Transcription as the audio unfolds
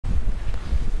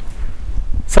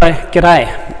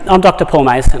G'day, I'm Dr. Paul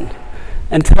Mason,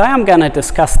 and today I'm going to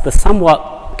discuss the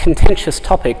somewhat contentious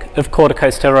topic of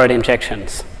corticosteroid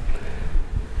injections.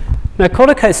 Now,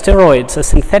 corticosteroids are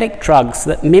synthetic drugs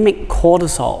that mimic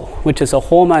cortisol, which is a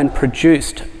hormone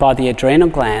produced by the adrenal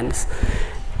glands,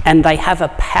 and they have a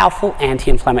powerful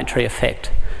anti-inflammatory effect.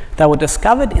 They were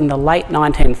discovered in the late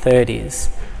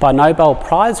 1930s by Nobel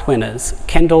Prize winners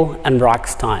Kendall and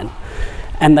Reichstein,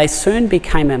 and they soon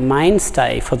became a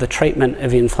mainstay for the treatment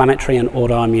of inflammatory and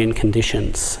autoimmune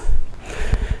conditions.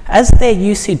 As their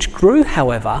usage grew,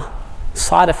 however,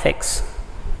 side effects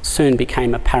soon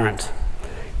became apparent.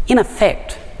 In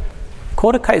effect,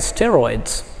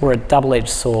 corticosteroids were a double-edged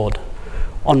sword.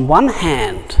 On one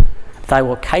hand, they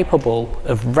were capable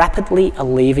of rapidly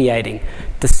alleviating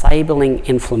disabling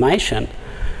inflammation,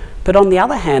 but on the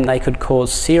other hand, they could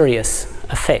cause serious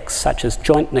effects such as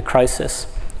joint necrosis,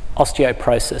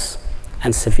 osteoporosis,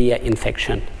 and severe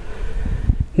infection.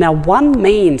 Now, one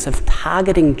means of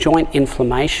targeting joint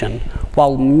inflammation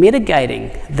while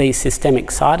mitigating these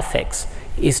systemic side effects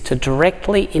is to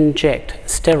directly inject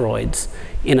steroids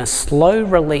in a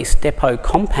slow-release depot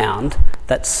compound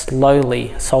that slowly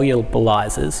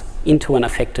solubilizes into an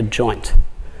affected joint.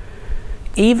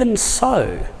 Even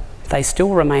so, they still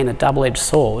remain a double-edged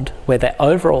sword where their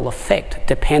overall effect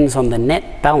depends on the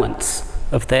net balance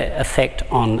of their effect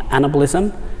on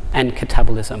anabolism and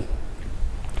catabolism.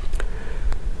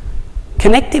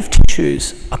 Connective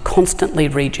tissues are constantly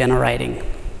regenerating.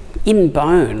 In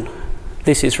bone,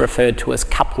 this is referred to as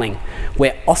coupling,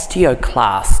 where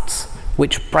osteoclasts,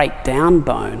 which break down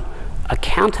bone, are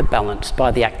counterbalanced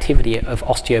by the activity of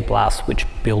osteoblasts, which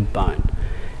build bone.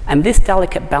 And this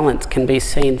delicate balance can be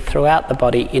seen throughout the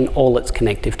body in all its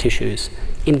connective tissues,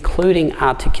 including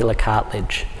articular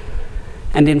cartilage.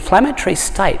 And inflammatory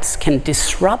states can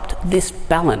disrupt this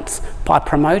balance by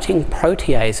promoting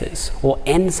proteases or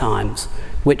enzymes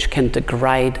which can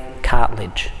degrade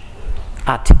cartilage,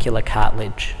 articular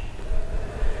cartilage.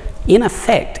 In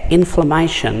effect,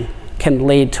 inflammation can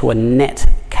lead to a net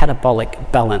catabolic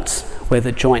balance where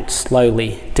the joint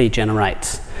slowly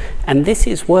degenerates. And this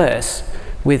is worse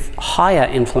with higher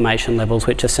inflammation levels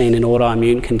which are seen in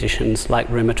autoimmune conditions like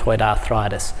rheumatoid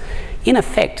arthritis. In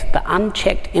effect, the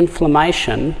unchecked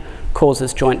inflammation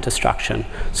causes joint destruction,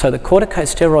 so the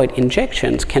corticosteroid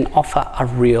injections can offer a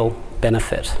real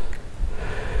benefit.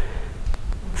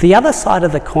 The other side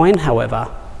of the coin,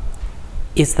 however,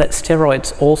 is that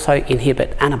steroids also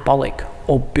inhibit anabolic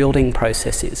or building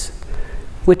processes,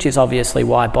 which is obviously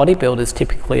why bodybuilders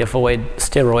typically avoid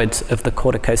steroids of the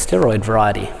corticosteroid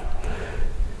variety.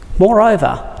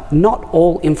 Moreover, not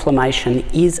all inflammation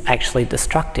is actually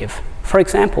destructive. For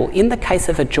example, in the case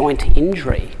of a joint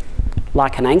injury,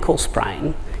 like an ankle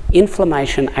sprain,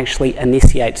 inflammation actually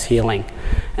initiates healing.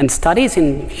 And studies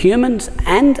in humans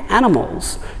and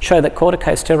animals show that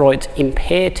corticosteroids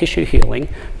impair tissue healing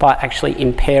by actually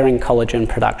impairing collagen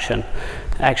production,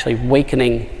 actually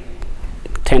weakening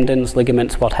tendons,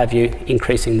 ligaments, what have you,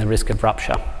 increasing the risk of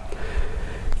rupture.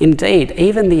 Indeed,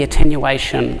 even the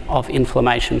attenuation of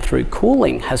inflammation through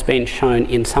cooling has been shown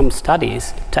in some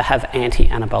studies to have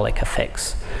anti-anabolic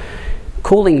effects.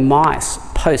 Cooling mice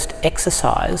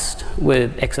post-exercise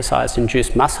with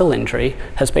exercise-induced muscle injury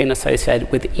has been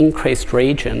associated with increased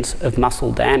regions of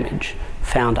muscle damage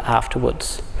found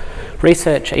afterwards.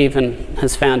 Research even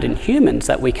has found in humans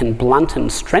that we can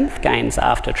blunten strength gains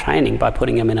after training by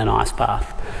putting them in an ice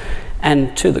bath.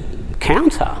 And to the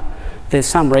counter, there's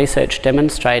some research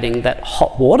demonstrating that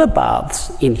hot water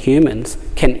baths in humans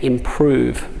can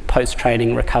improve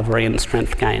post-training recovery and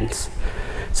strength gains.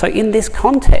 So in this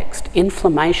context,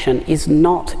 inflammation is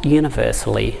not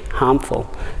universally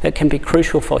harmful. It can be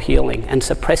crucial for healing, and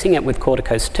suppressing it with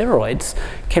corticosteroids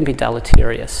can be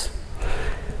deleterious.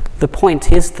 The point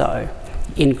is, though,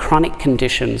 in chronic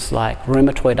conditions like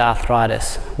rheumatoid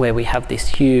arthritis, where we have this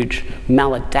huge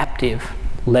maladaptive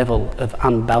level of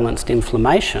unbalanced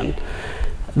inflammation,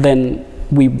 then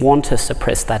we want to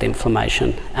suppress that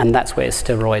inflammation, and that's where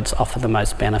steroids offer the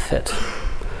most benefit.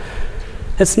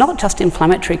 It's not just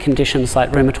inflammatory conditions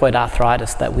like rheumatoid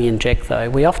arthritis that we inject,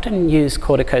 though. We often use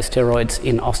corticosteroids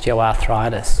in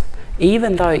osteoarthritis,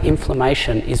 even though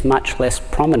inflammation is much less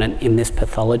prominent in this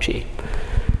pathology.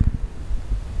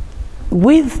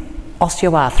 With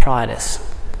osteoarthritis,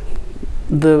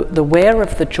 the wear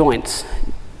of the joints,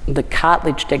 the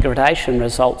cartilage degradation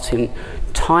results in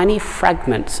tiny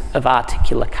fragments of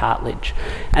articular cartilage,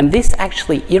 and this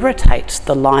actually irritates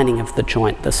the lining of the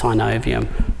joint, the synovium,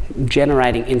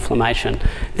 generating inflammation.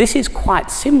 This is quite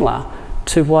similar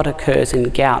to what occurs in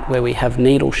gout, where we have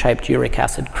needle-shaped uric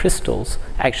acid crystals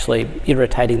actually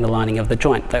irritating the lining of the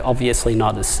joint. They're obviously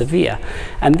not as severe.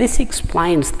 And this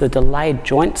explains the delayed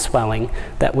joint swelling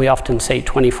that we often see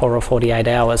 24 or 48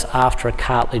 hours after a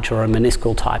cartilage or a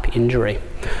meniscal type injury.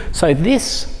 So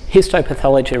this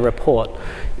histopathology report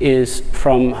is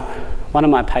from one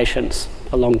of my patients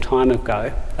a long time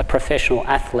ago, a professional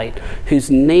athlete whose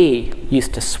knee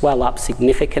used to swell up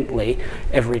significantly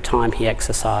every time he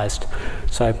exercised.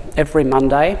 So every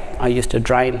Monday I used to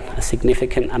drain a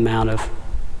significant amount of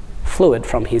fluid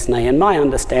from his knee, and my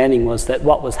understanding was that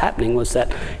what was happening was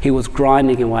that he was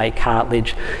grinding away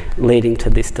cartilage, leading to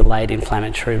this delayed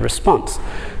inflammatory response.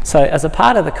 So as a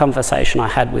part of the conversation I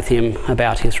had with him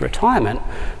about his retirement,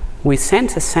 we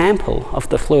sent a sample of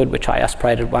the fluid which I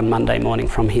aspirated one Monday morning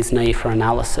from his knee for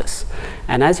analysis.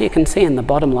 And as you can see in the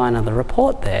bottom line of the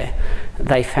report there,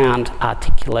 they found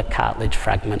articular cartilage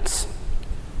fragments.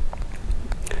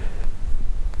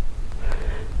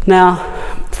 Now,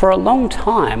 for a long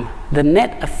time, the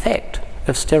net effect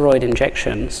of steroid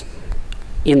injections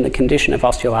in the condition of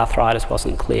osteoarthritis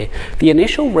wasn't clear. The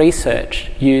initial research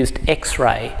used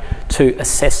X-ray to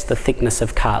assess the thickness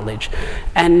of cartilage,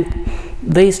 and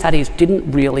these studies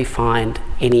didn't really find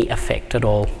any effect at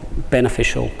all,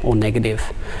 beneficial or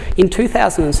negative. In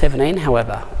 2017,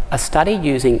 however, a study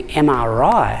using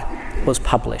MRI was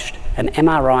published, and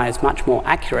MRI is much more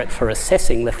accurate for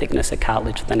assessing the thickness of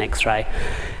cartilage than X-ray,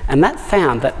 and that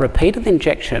found that repeated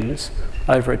injections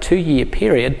over a 2-year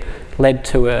period led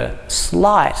to a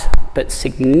slight but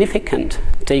significant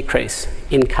decrease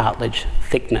in cartilage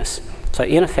thickness. So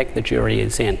in effect, the jury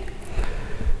is in.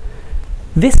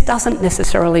 This doesn't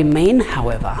necessarily mean,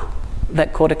 however,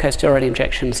 that corticosteroid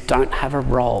injections don't have a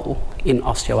role in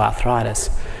osteoarthritis,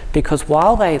 because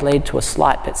while they lead to a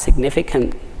slight but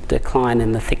significant decline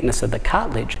in the thickness of the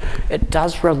cartilage, it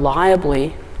does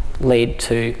reliably lead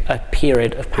to a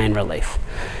period of pain relief.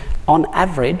 On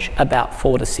average, about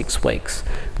 4 to 6 weeks,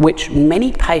 which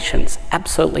many patients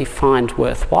absolutely find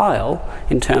worthwhile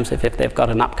in terms of if they've got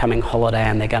an upcoming holiday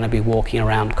and they're going to be walking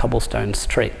around cobblestone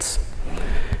streets.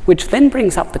 Which then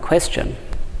brings up the question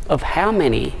of how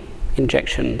many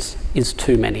injections is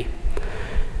too many.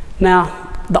 Now,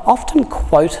 the often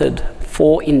quoted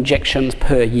 4 injections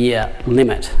per year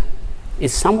limit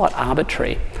is somewhat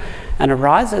arbitrary and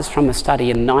arises from a study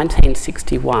in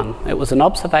 1961. It was an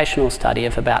observational study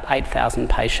of about 8,000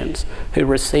 patients who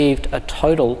received a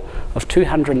total of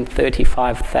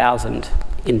 235,000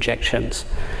 injections.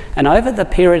 And over the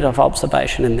period of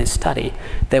observation in this study,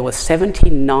 there were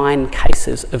 79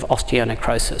 cases of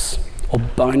osteonecrosis, or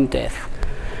bone death.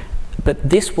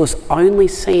 But this was only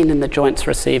seen in the joints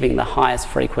receiving the highest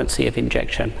frequency of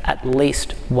injection, at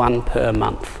least 1 per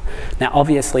month. Now,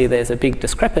 obviously, there's a big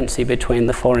discrepancy between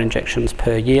the 4 injections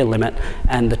per year limit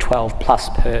and the 12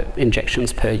 plus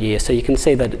injections per year. So you can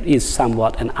see that it is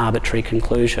somewhat an arbitrary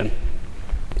conclusion.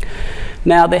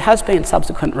 Now, there has been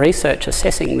subsequent research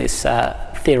assessing this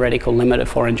theoretical limit of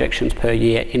 4 injections per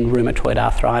year in rheumatoid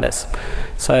arthritis.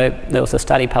 So there was a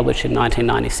study published in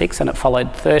 1996, and it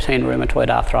followed 13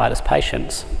 rheumatoid arthritis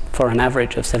patients for an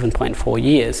average of 7.4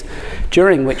 years,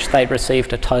 during which they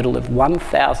received a total of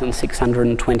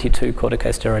 1,622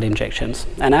 corticosteroid injections,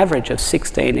 an average of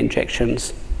 16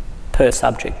 injections per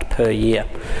subject per year.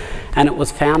 And it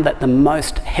was found that the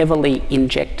most heavily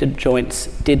injected joints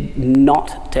did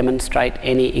not demonstrate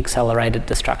any accelerated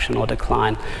destruction or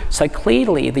decline. So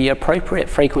clearly the appropriate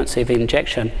frequency of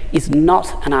injection is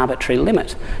not an arbitrary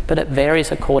limit, but it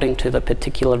varies according to the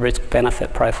particular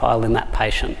risk-benefit profile in that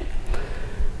patient.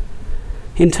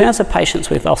 In terms of patients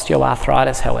with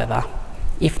osteoarthritis, however,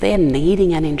 if they're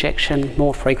needing an injection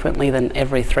more frequently than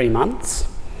every 3 months,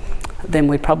 then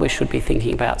we probably should be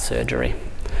thinking about surgery.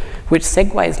 Which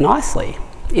segues nicely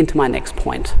into my next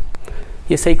point.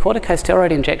 You see,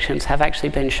 corticosteroid injections have actually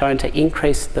been shown to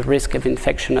increase the risk of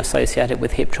infection associated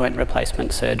with hip joint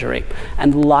replacement surgery,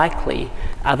 and likely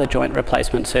other joint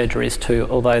replacement surgeries too,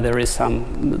 although the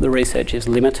research is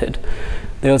limited.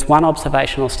 There was one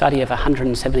observational study of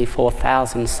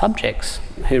 174,000 subjects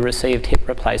who received hip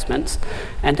replacements,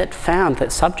 and it found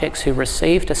that subjects who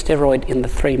received a steroid in the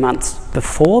 3 months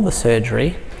before the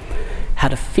surgery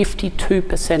had a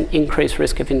 52% increased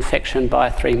risk of infection by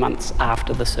 3 months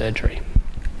after the surgery.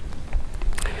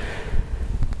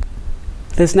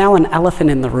 There's now an elephant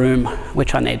in the room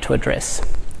which I need to address,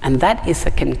 and that is the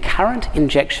concurrent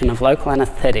injection of local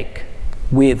anaesthetic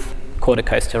with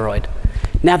corticosteroid.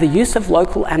 Now, the use of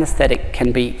local anaesthetic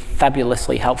can be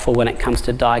fabulously helpful when it comes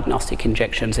to diagnostic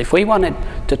injections. If we want to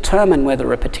determine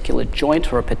whether a particular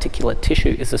joint or a particular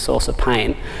tissue is a source of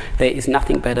pain, there is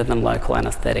nothing better than local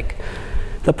anaesthetic.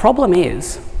 The problem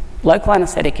is, local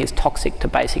anaesthetic is toxic to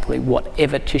basically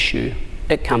whatever tissue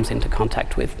it comes into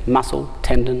contact with: muscle,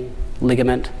 tendon,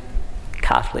 ligament,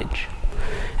 cartilage.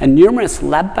 And numerous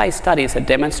lab-based studies have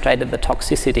demonstrated the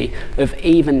toxicity of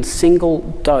even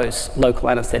single-dose local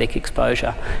anaesthetic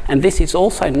exposure. And this is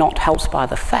also not helped by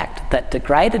the fact that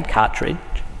degraded cartilage,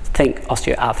 think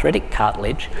osteoarthritic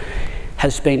cartilage,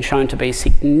 has been shown to be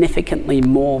significantly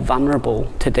more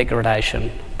vulnerable to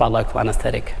degradation by local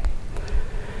anaesthetic.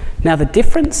 Now, the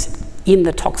difference in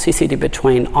the toxicity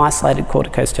between isolated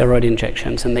corticosteroid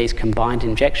injections and these combined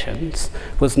injections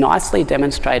was nicely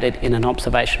demonstrated in an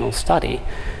observational study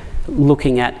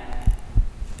looking at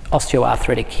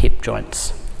osteoarthritic hip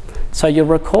joints. So you'll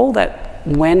recall that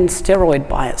when steroid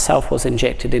by itself was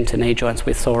injected into knee joints,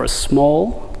 we saw a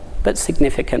small but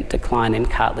significant decline in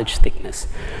cartilage thickness.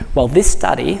 Well, this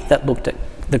study that looked at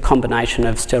the combination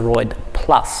of steroid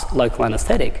plus local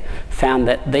anaesthetic found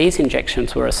that these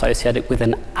injections were associated with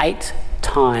an 8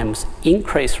 times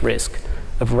increased risk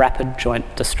of rapid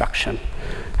joint destruction.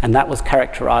 And that was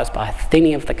characterised by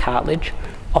thinning of the cartilage,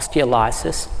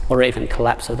 osteolysis, or even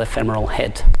collapse of the femoral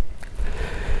head.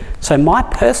 So my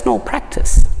personal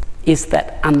practice is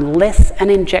that unless an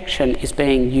injection is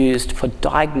being used for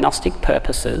diagnostic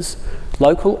purposes,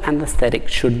 local anaesthetic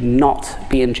should not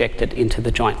be injected into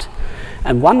the joint.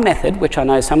 And one method, which I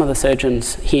know some of the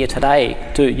surgeons here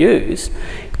today do use,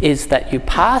 is that you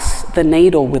pass the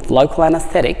needle with local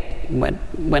anaesthetic.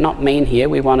 We're not mean here,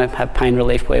 we want to have pain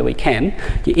relief where we can.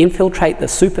 You infiltrate the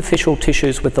superficial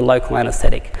tissues with the local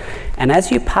anaesthetic. And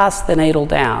as you pass the needle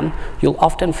down, you'll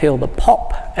often feel the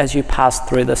pop as you pass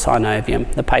through the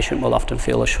synovium. The patient will often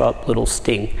feel a sharp little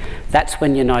sting. That's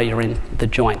when you know you're in the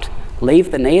joint.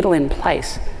 Leave the needle in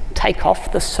place, take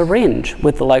off the syringe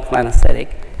with the local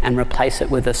anaesthetic, and replace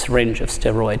it with a syringe of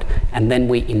steroid, and then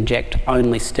we inject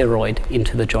only steroid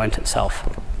into the joint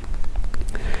itself.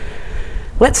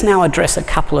 Let's now address a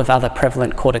couple of other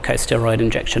prevalent corticosteroid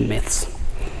injection myths.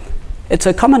 It's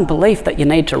a common belief that you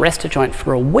need to rest a joint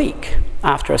for a week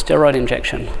after a steroid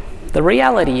injection. The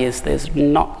reality is there's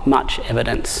not much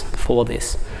evidence for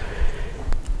this.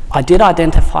 I did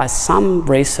identify some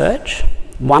research,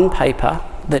 one paper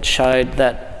that showed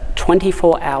that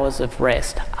 24 hours of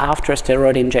rest after a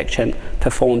steroid injection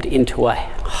performed into a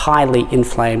highly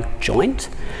inflamed joint,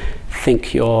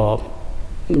 think your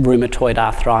rheumatoid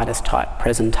arthritis type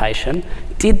presentation,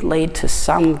 did lead to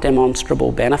some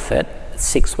demonstrable benefit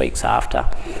 6 weeks after.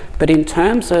 But in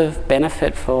terms of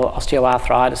benefit for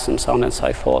osteoarthritis and so on and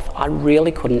so forth, I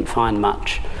really couldn't find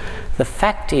much. The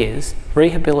fact is,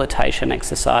 rehabilitation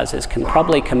exercises can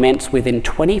probably commence within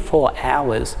 24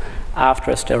 hours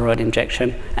after a steroid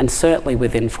injection, and certainly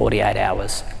within 48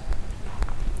 hours.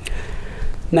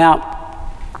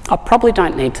 Now, I probably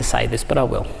don't need to say this, but I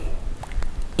will.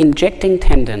 Injecting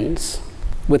tendons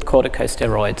with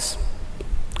corticosteroids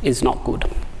is not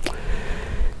good.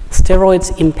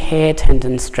 Steroids impair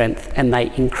tendon strength and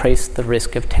they increase the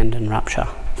risk of tendon rupture.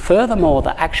 Furthermore,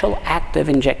 the actual act of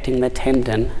injecting the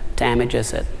tendon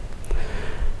damages it.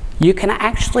 You can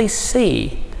actually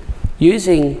see,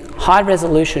 using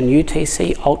high-resolution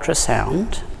UTC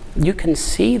ultrasound, you can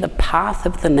see the path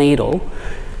of the needle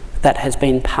that has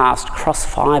been passed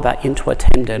cross-fibre into a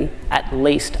tendon at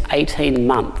least 18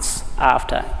 months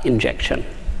after injection.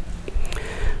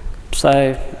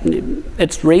 So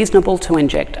it's reasonable to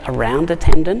inject around a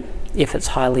tendon if it's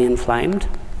highly inflamed,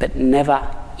 but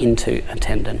never into a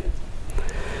tendon.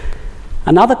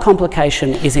 Another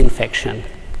complication is infection.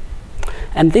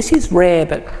 And this is rare,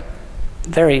 but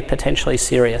very potentially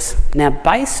serious. Now,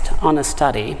 based on a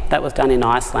study that was done in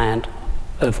Iceland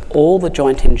of all the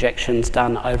joint injections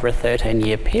done over a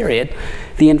 13-year period,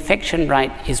 the infection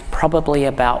rate is probably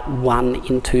about 1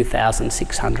 in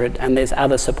 2,600, and there's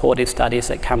other supportive studies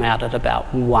that come out at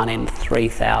about 1 in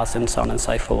 3,000, so on and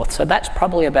so forth. So that's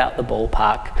probably about the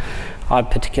ballpark. I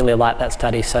particularly like that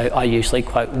study, so I usually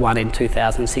quote 1 in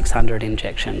 2,600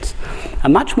 injections. A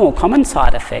much more common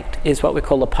side effect is what we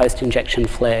call a post-injection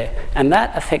flare, and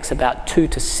that affects about 2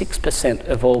 to 6%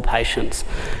 of all patients.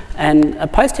 And a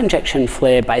post-injection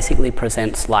flare basically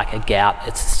presents like a gout.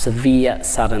 It's severe,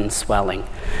 sudden swelling.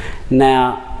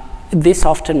 Now, this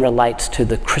often relates to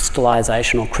the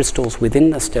crystallization or crystals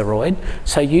within the steroid,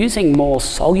 so using more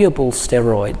soluble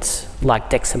steroids like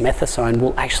dexamethasone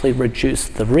will actually reduce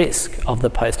the risk of the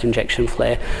post-injection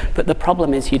flare. But the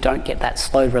problem is you don't get that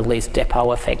slow-release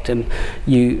depot effect, and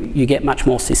you get much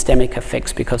more systemic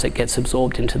effects because it gets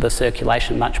absorbed into the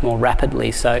circulation much more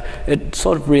rapidly. So it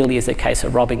sort of really is a case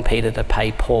of robbing Peter to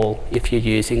pay Paul if you're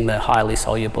using the highly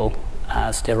soluble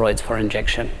steroids for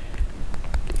injection.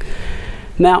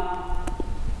 Now,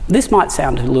 this might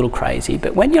sound a little crazy,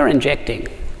 but when you're injecting,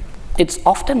 it's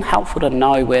often helpful to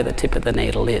know where the tip of the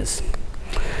needle is.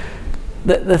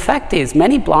 The fact is,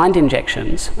 many blind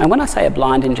injections, and when I say a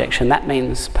blind injection, that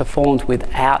means performed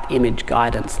without image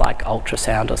guidance like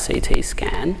ultrasound or CT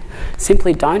scan,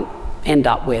 simply don't end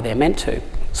up where they're meant to.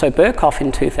 So Burkhoff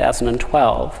in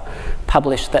 2012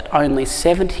 published that only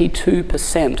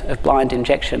 72% of blind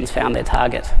injections found their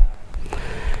target.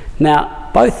 Now,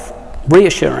 both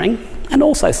reassuring and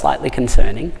also slightly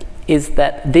concerning is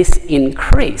that this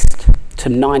increased to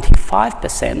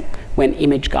 95% when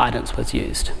image guidance was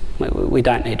used. We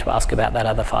don't need to ask about that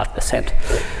other 5%.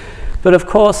 But of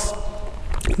course,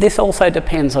 this also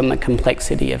depends on the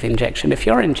complexity of injection. If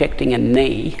you're injecting a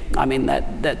knee, I mean,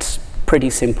 that's pretty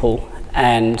simple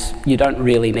and you don't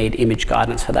really need image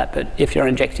guidance for that. But if you're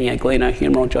injecting a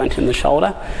glenohumeral joint in the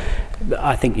shoulder,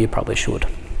 I think you probably should.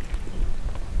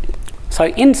 So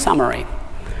in summary,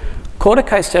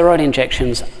 corticosteroid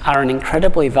injections are an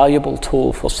incredibly valuable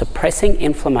tool for suppressing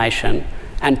inflammation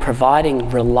and providing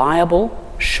reliable,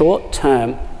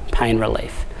 short-term pain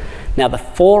relief. Now, the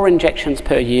 4 injections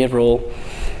per year rule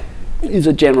is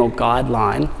a general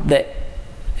guideline that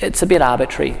it's a bit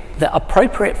arbitrary. The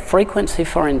appropriate frequency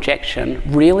for injection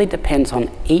really depends on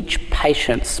each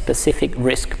patient's specific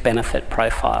risk-benefit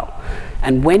profile.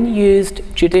 And when used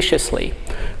judiciously,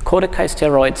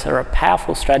 corticosteroids are a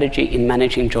powerful strategy in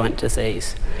managing joint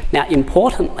disease. Now,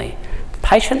 importantly,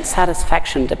 patient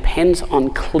satisfaction depends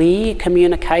on clear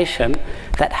communication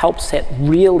that helps set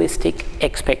realistic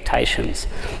expectations,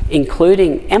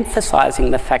 including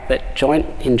emphasising the fact that joint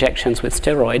injections with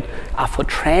steroid are for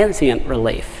transient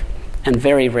relief and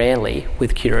very rarely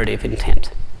with curative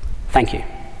intent. Thank you.